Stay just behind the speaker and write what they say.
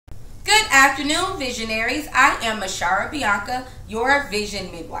afternoon, visionaries. I am MiShara Bianca, your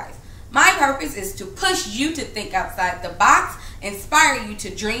vision midwife. My purpose is to push you to think outside the box, inspire you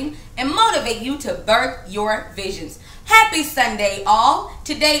to dream, and motivate you to birth your visions. Happy Sunday, all.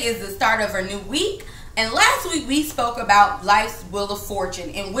 Today is the start of a new week. And last week we spoke about life's wheel of fortune,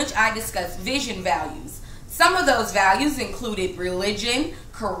 in which I discussed vision values. Some of those values included religion,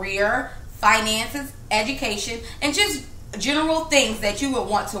 career, finances, education, and just general things that you would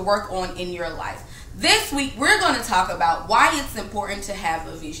want to work on in your life. This week we're going to talk about why it's important to have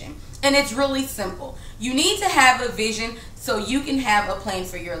a vision. And it's really simple. You need to have a vision so you can have a plan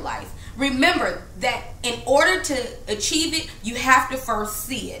for your life. Remember that in order to achieve it, you have to first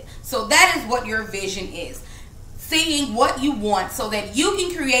see it. So that is what your vision is. Seeing what you want so that you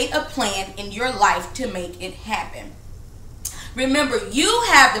can create a plan in your life to make it happen. Remember, you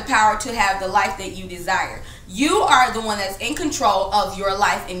have the power to have the life that you desire. You are the one that's in control of your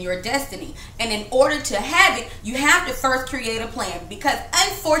life and your destiny. And in order to have it, you have to first create a plan, because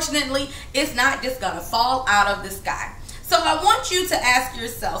unfortunately, it's not just going to fall out of the sky. So I want you to ask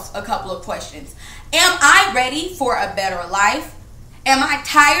yourself a couple of questions. Am I ready for a better life? Am I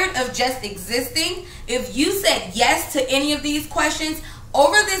tired of just existing? If you said yes to any of these questions,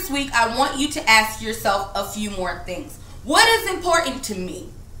 over this week, I want you to ask yourself a few more things. What is important to me?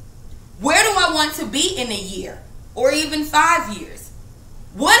 Where do I want to be in a year or even 5 years?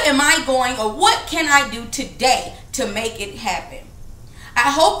 What am I going, or what can I do today to make it happen?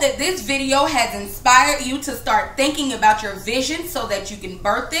 I hope that this video has inspired you to start thinking about your vision so that you can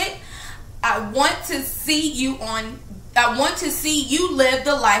birth it. I want to see you live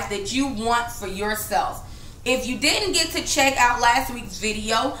the life that you want for yourself. If you didn't get to check out last week's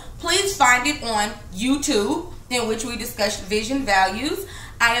video, please find it on YouTube, in which we discussed vision values.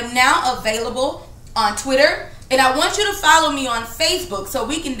 I am now available on Twitter, and I want you to follow me on Facebook so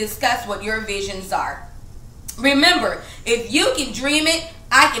we can discuss what your visions are. Remember, if you can dream it,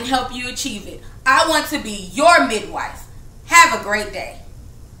 I can help you achieve it. I want to be your midwife. Have a great day.